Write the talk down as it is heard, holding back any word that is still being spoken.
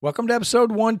Welcome to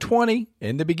episode 120.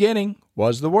 In the beginning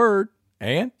was the Word,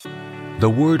 and the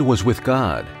Word was with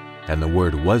God, and the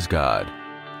Word was God.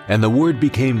 And the Word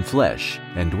became flesh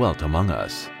and dwelt among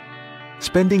us.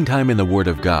 Spending time in the Word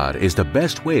of God is the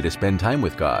best way to spend time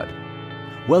with God.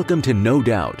 Welcome to No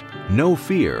Doubt, No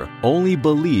Fear, Only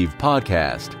Believe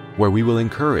podcast, where we will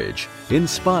encourage,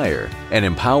 inspire, and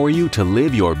empower you to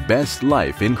live your best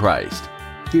life in Christ.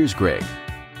 Here's Greg.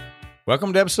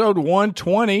 welcome to episode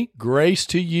 120. Grace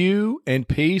to you and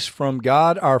peace from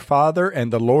God our Father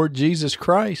and the Lord Jesus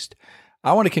Christ.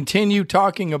 I want to continue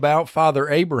talking about Father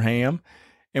Abraham,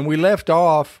 and we left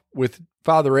off with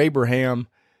Father Abraham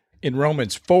in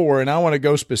Romans 4, and I want to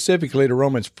go specifically to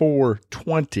Romans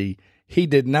 4:20. He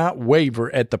did not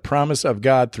waver at the promise of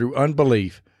God through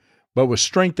unbelief, but was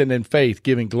strengthened in faith,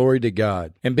 giving glory to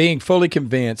God, and being fully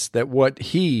convinced that what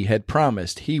he had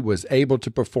promised he was able to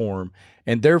perform,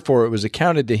 and therefore it was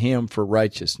accounted to him for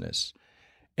righteousness.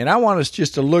 And I want us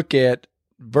just to look at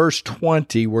verse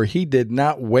 20, where he did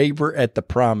not waver at the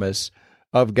promise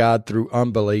of God through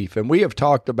unbelief. And we have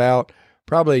talked about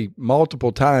probably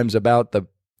multiple times about the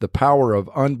power of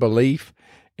unbelief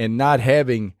and not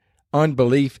having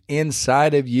unbelief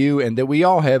inside of you, and that we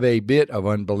all have a bit of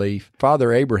unbelief.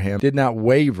 Father Abraham did not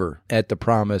waver at the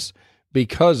promise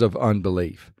because of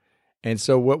unbelief. And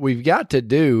so what we've got to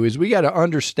do is we got to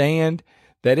understand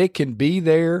that it can be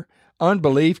there.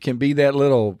 Unbelief can be that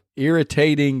little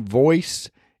irritating voice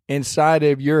inside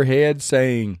of your head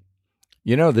saying,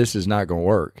 this is not going to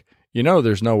work.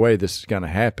 There's no way this is going to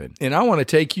happen. And I want to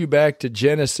take you back to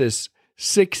Genesis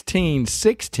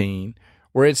 16:16,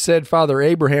 where it said Father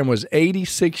Abraham was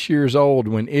 86 years old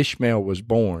when Ishmael was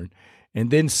born.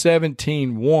 And then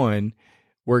 17:1,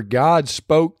 where God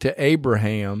spoke to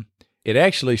Abraham, it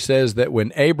actually says that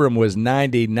when Abram was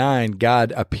 99,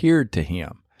 God appeared to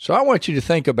him. So I want you to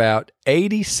think about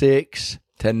 86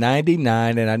 to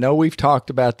 99, and I know we've talked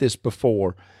about this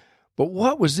before, but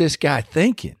what was this guy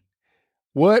thinking?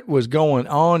 What was going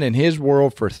on in his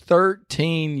world for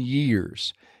 13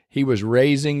 years? He was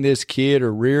raising this kid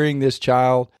or rearing this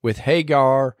child with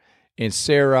Hagar and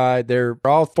Sarai. They're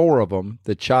all four of them,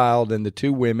 the child and the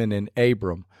two women and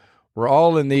Abram, were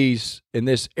all in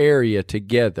this area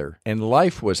together, and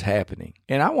life was happening.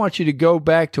 And I want you to go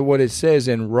back to what it says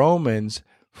in Romans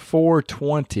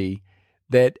 4:20,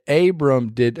 that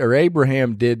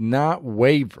Abraham did not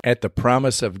waver at the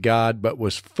promise of God, but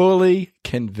was fully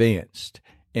convinced.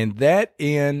 And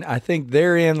I think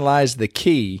therein lies the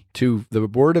key to the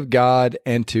Word of God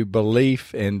and to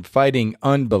belief and fighting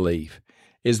unbelief,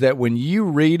 is that when you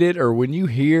read it or when you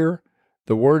hear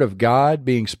the Word of God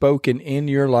being spoken in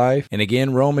your life, and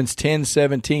again, Romans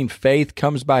 10:17, faith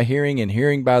comes by hearing and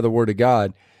hearing by the Word of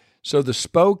God. So the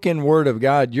spoken Word of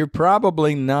God, you're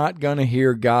probably not going to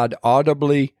hear God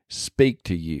audibly speak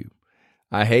to you.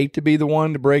 I hate to be the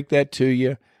one to break that to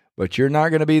you, but you're not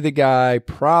going to be the guy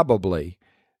probably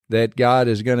that God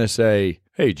is going to say,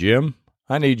 hey, Jim,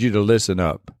 I need you to listen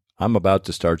up. I'm about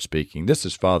to start speaking. This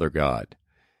is Father God.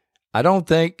 I don't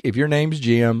think, if your name's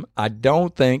Jim, I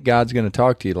don't think God's going to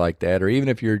talk to you like that, or even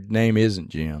if your name isn't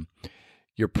Jim,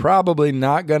 you're probably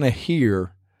not going to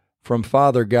hear from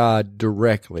Father God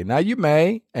directly. Now you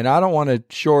may, and I don't want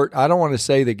to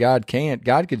say that God can't.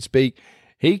 God can speak.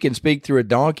 He can speak through a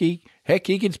donkey. Heck,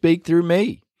 he can speak through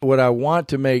me. What I want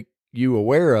to make you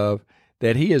aware of,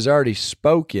 that he has already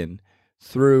spoken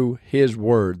through his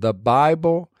word. The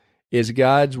Bible is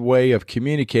God's way of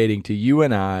communicating to you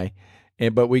and I,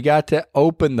 but we got to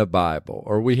open the Bible,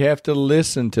 or we have to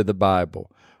listen to the Bible,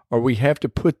 or we have to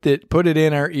put it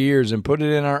in our ears and put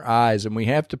it in our eyes, and we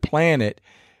have to plant it.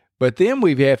 But then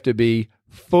we have to be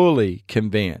fully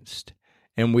convinced,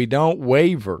 and we don't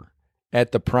waver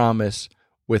at the promise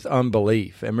with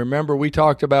unbelief. And remember, we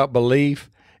talked about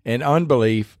belief and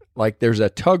unbelief like there's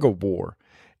a tug of war,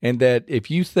 and that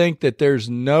if you think that there's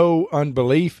no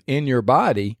unbelief in your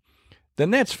body, then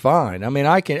that's fine. I mean,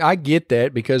 I get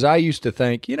that, because I used to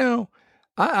think,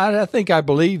 I think I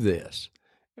believe this.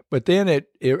 But then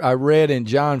I read in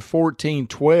John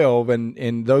 14:12,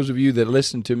 and those of you that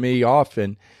listen to me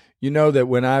often, you know that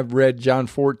when I've read John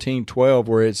 14:12,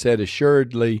 where it said,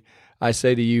 assuredly, I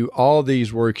say to you, all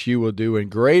these works you will do,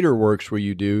 and greater works will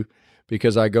you do,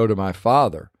 because I go to my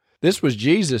Father. This was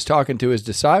Jesus talking to his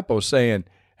disciples saying,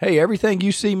 hey, everything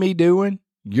you see me doing,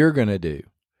 you're going to do.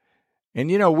 And,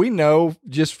 we know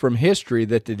just from history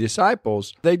that the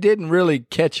disciples, they didn't really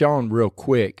catch on real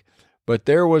quick, but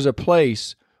there was a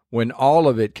place when all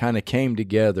of it kind of came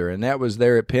together, and that was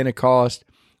there at Pentecost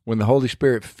when the Holy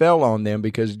Spirit fell on them,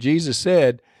 because Jesus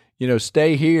said,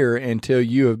 stay here until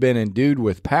you have been endued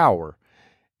with power.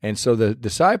 And so the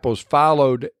disciples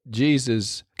followed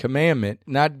Jesus' commandment,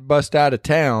 not bust out of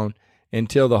town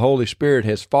until the Holy Spirit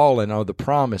has fallen or the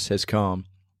promise has come,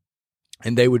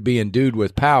 and they would be endued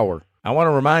with power. I want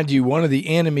to remind you, one of the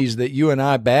enemies that you and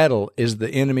I battle is the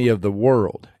enemy of the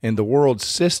world and the world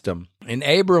system. And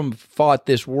Abram fought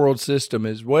this world system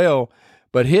as well,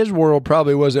 but his world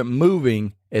probably wasn't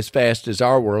moving as fast as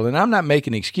our world. And I'm not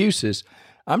making excuses.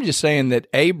 I'm just saying that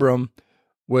Abram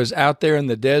was out there in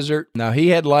the desert. Now, he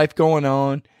had life going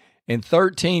on. In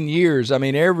 13 years, I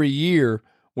mean, every year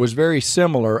was very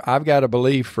similar, I've got to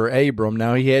believe, for Abram.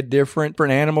 Now, he had different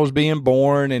animals being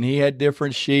born, and he had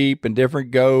different sheep and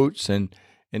different goats and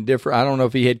different, I don't know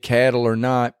if he had cattle or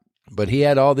not, but he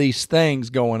had all these things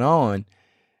going on.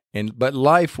 But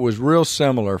life was real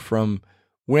similar from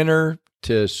winter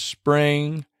to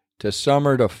spring to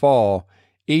summer to fall.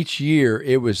 Each year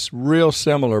it was real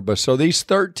similar. But so these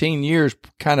 13 years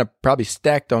kind of probably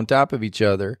stacked on top of each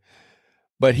other.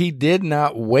 But he did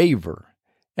not waver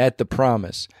at the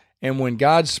promise. And when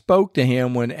God spoke to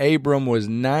him when Abram was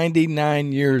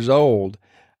 99 years old,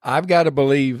 I've got to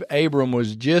believe Abram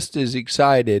was just as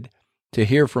excited to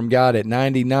hear from God at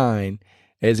 99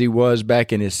 as he was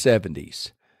back in his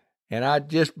 70s. And I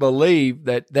just believe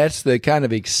that that's the kind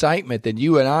of excitement that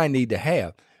you and I need to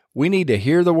have. We need to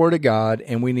hear the word of God,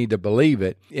 and we need to believe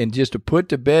it, and just to put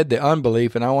to bed the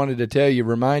unbelief. And I wanted to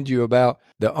remind you about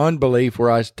the unbelief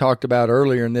where I talked about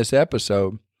earlier in this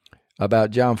episode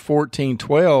about John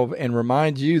 14:12, and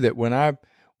remind you that when I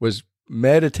was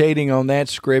meditating on that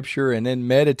scripture and then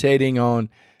meditating on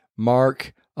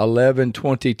Mark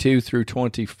 11:22 through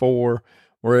 24,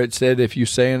 where it said, if you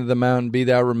say unto the mountain, be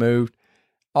thou removed,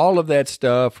 all of that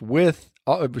stuff, with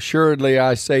assuredly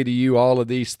I say to you all of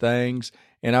these things.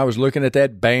 And I was looking at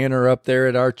that banner up there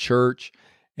at our church,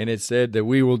 and it said that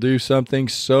we will do something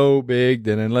so big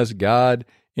that unless God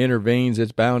intervenes,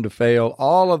 it's bound to fail.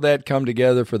 All of that come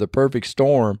together for the perfect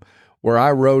storm, where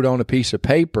I wrote on a piece of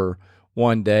paper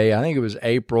one day, I think it was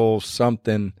April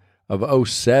something of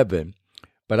 07,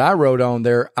 but I wrote on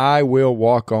there, I will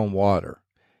walk on water.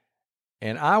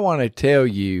 And I want to tell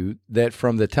you that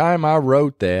from the time I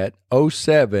wrote that,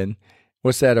 07,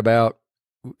 what's that about?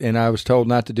 And I was told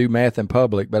not to do math in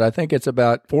public, but I think it's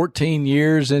about 14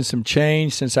 years and some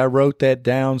change since I wrote that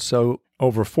down. So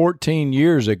over 14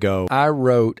 years ago, I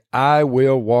wrote, I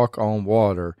will walk on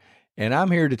water. And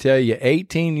I'm here to tell you,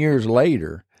 18 years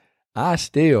later, I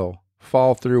still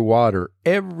fall through water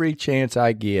every chance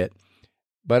I get,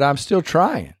 but I'm still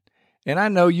trying. And I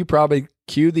know you probably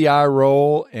cue the eye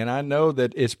roll, and I know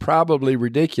that it's probably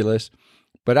ridiculous,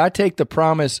 but I take the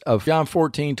promise of John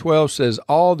 14:12 says,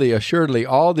 assuredly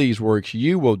all these works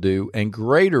you will do, and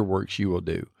greater works you will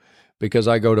do, because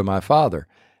I go to my Father.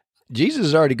 Jesus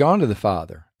has already gone to the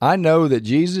Father. I know that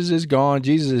Jesus is gone.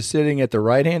 Jesus is sitting at the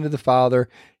right hand of the Father.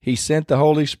 He sent the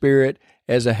Holy Spirit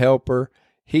as a helper.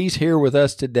 He's here with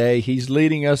us today. He's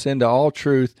leading us into all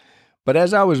truth. But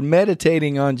as I was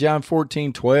meditating on John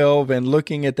 14:12 and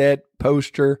looking at that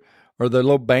poster or the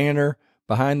little banner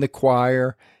behind the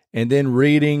choir, and then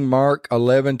reading Mark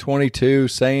 11:22,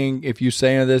 saying, if you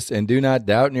say unto this, and do not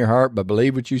doubt in your heart, but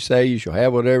believe what you say, you shall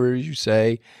have whatever you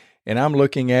say. And I'm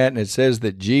looking at, and it says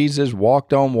that Jesus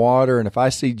walked on water. And if I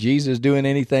see Jesus doing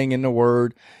anything in the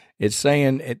Word, it's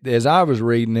saying, as I was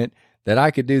reading it, that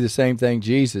I could do the same thing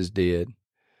Jesus did.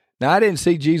 Now, I didn't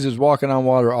see Jesus walking on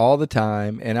water all the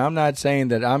time, and I'm not saying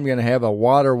that I'm going to have a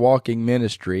water walking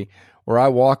ministry where I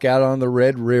walk out on the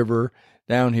Red River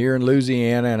down here in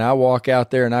Louisiana, and I walk out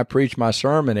there and I preach my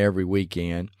sermon every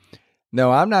weekend.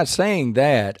 No, I'm not saying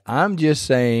that. I'm just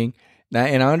saying, now,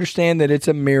 and I understand that it's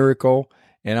a miracle,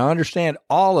 and I understand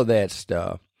all of that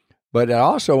stuff, but I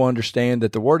also understand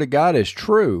that the Word of God is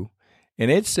true, and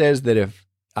it says that if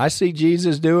I see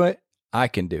Jesus do it, I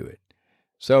can do it.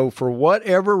 So for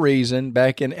whatever reason,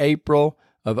 back in April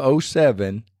of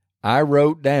 07, I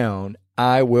wrote down,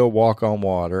 I will walk on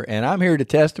water, and I'm here to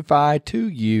testify to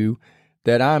you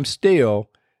that I'm still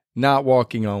not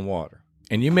walking on water.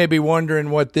 And you may be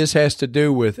wondering what this has to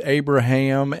do with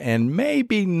Abraham, and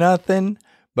maybe nothing,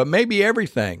 but maybe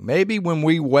everything. Maybe when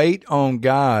we wait on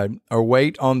God, or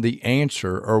wait on the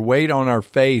answer, or wait on our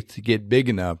faith to get big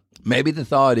enough, maybe the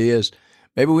thought is,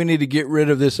 maybe we need to get rid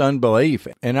of this unbelief.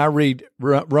 And I read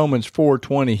Romans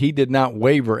 4:20, he did not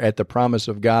waver at the promise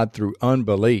of God through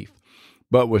unbelief,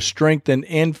 but was strengthened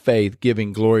in faith,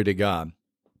 giving glory to God.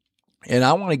 And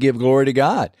I want to give glory to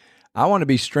God. I want to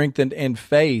be strengthened in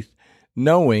faith,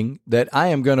 knowing that I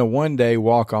am going to one day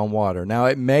walk on water. Now,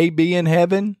 it may be in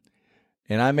heaven,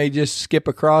 and I may just skip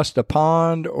across a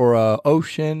pond or an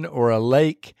ocean or a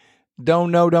lake.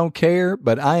 Don't know, don't care,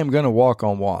 but I am going to walk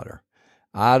on water.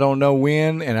 I don't know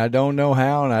when, and I don't know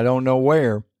how, and I don't know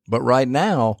where. But right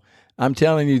now, I'm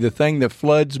telling you, the thing that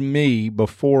floods me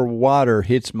before water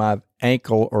hits my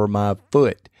ankle or my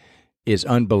foot is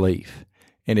unbelief.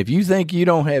 And if you think you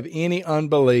don't have any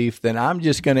unbelief, then I'm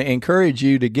just going to encourage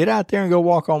you to get out there and go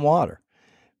walk on water.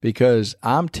 Because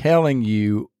I'm telling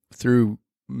you, through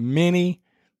many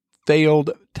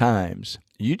failed times,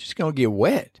 you're just going to get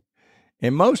wet.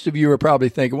 And most of you are probably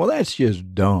thinking, well, that's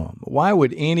just dumb. Why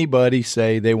would anybody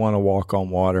say they want to walk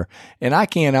on water? And I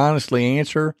can't honestly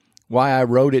answer why I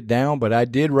wrote it down, but I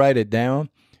did write it down.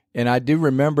 And I do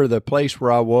remember the place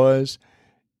where I was.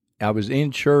 I was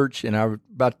in church, and I was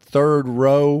about third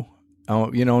row,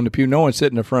 on the pew. No one sat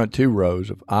in the front two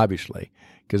rows, obviously,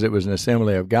 because it was an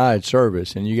Assembly of God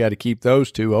service, and you got to keep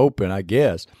those two open, I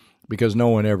guess, because no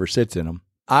one ever sits in them.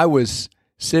 I was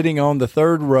sitting on the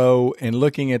third row and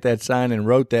looking at that sign and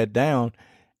wrote that down,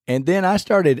 and then I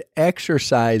started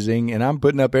exercising, and I'm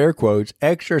putting up air quotes,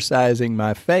 exercising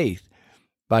my faith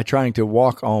by trying to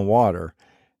walk on water,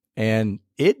 and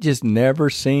it just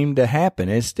never seemed to happen.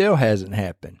 It still hasn't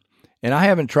happened. And I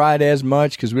haven't tried as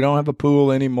much because we don't have a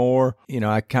pool anymore.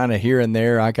 I kind of here and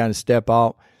there, I kind of step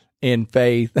out in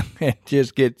faith and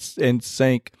just get in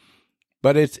sync.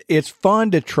 But it's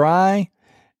fun to try,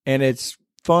 and it's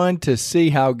fun to see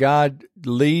how God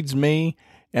leads me.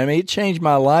 I mean, it changed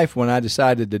my life when I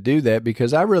decided to do that,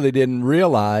 because I really didn't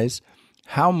realize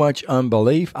how much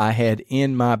unbelief I had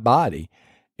in my body.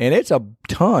 And it's a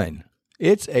ton.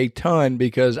 It's a ton,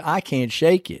 because I can't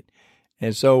shake it.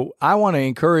 And so I want to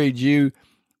encourage you,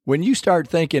 when you start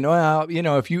thinking, well,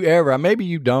 if you ever, maybe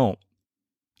you don't,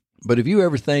 but if you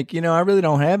ever think, I really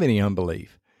don't have any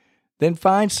unbelief, then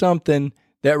find something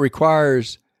that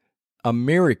requires a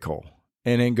miracle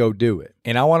and then go do it.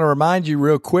 And I want to remind you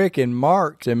real quick in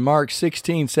Mark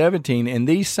 16:17, and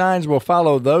these signs will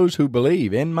follow those who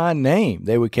believe. In my name,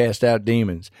 they will cast out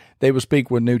demons. They will speak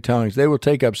with new tongues. They will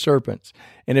take up serpents.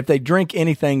 And if they drink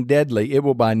anything deadly, it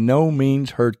will by no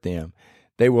means hurt them.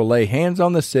 They will lay hands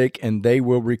on the sick, and they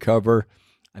will recover.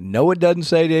 I know it doesn't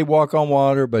say they walk on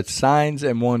water, but signs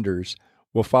and wonders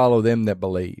will follow them that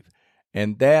believe.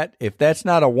 And that, if that's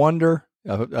not a wonder,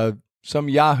 some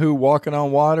Yahoo walking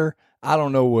on water, I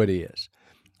don't know what is.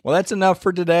 Well, that's enough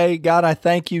for today. God, I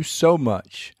thank you so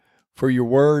much for your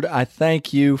word. I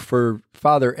thank you for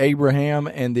Father Abraham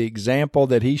and the example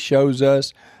that he shows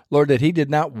us, Lord, that he did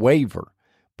not waver,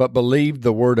 but believed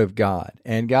the word of God.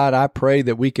 And God, I pray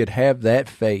that we could have that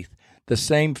faith, the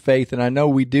same faith, and I know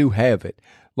we do have it.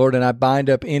 Lord, and I bind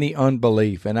up any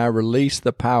unbelief, and I release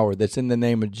the power that's in the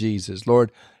name of Jesus.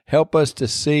 Lord, help us to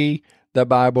see the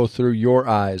Bible through your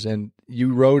eyes, and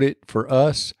you wrote it for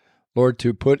us, Lord,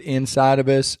 to put inside of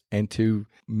us and to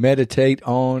meditate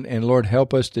on, and Lord,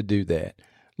 help us to do that.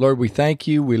 Lord, we thank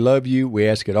you, we love you, we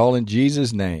ask it all in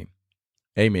Jesus' name.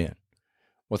 Amen.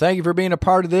 Well, thank you for being a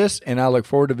part of this, and I look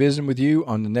forward to visiting with you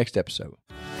on the next episode.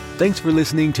 Thanks for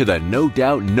listening to the No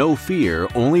Doubt, No Fear,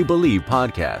 Only Believe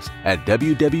podcast at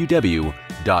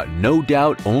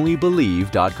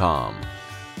www.nodoubtonlybelieve.com.